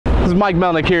is Mike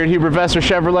Melnick here at Hubert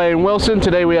Chevrolet in Wilson.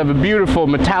 Today we have a beautiful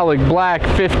metallic black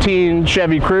 15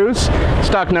 Chevy Cruze,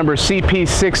 stock number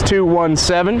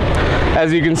CP6217.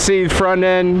 As you can see, front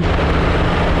end,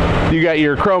 you got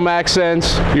your chrome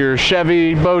accents, your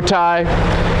Chevy bow tie.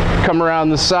 Come around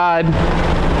the side.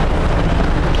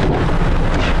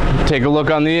 Take a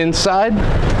look on the inside.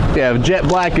 You have jet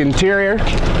black interior,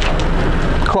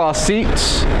 cloth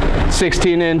seats,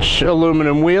 16-inch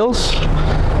aluminum wheels,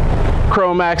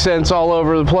 chrome accents all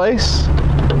over the place.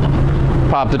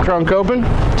 Pop the trunk open,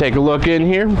 take a look in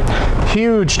here.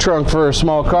 Huge trunk for a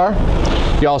small car.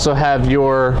 You also have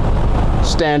your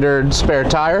standard spare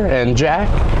tire and jack.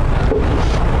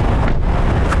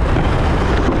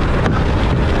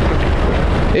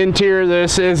 Interior,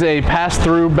 this is a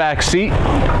pass-through back seat.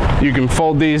 You can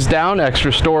fold these down,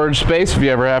 extra storage space if you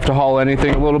ever have to haul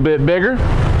anything a little bit bigger.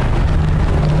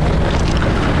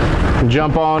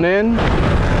 Jump on in.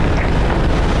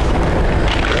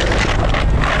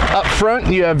 Up front,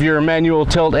 you have your manual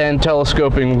tilt and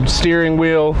telescoping steering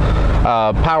wheel,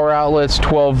 power outlets,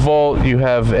 12 volt. You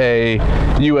have a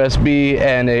USB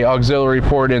and a auxiliary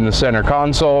port in the center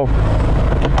console.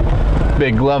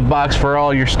 Big glove box for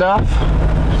all your stuff.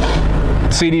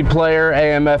 CD player,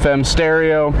 AM, FM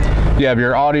stereo. You have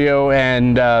your audio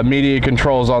and media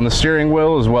controls on the steering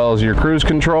wheel, as well as your cruise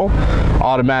control.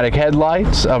 Automatic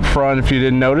headlights up front. If you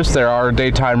didn't notice, there are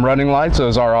daytime running lights.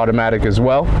 Those are automatic as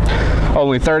well.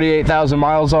 Only 38,000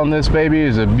 miles on this baby.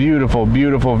 It's a beautiful,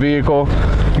 beautiful vehicle.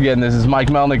 Again, this is Mike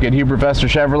Melnick at Hubert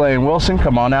Chevrolet in Wilson.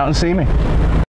 Come on out and see me.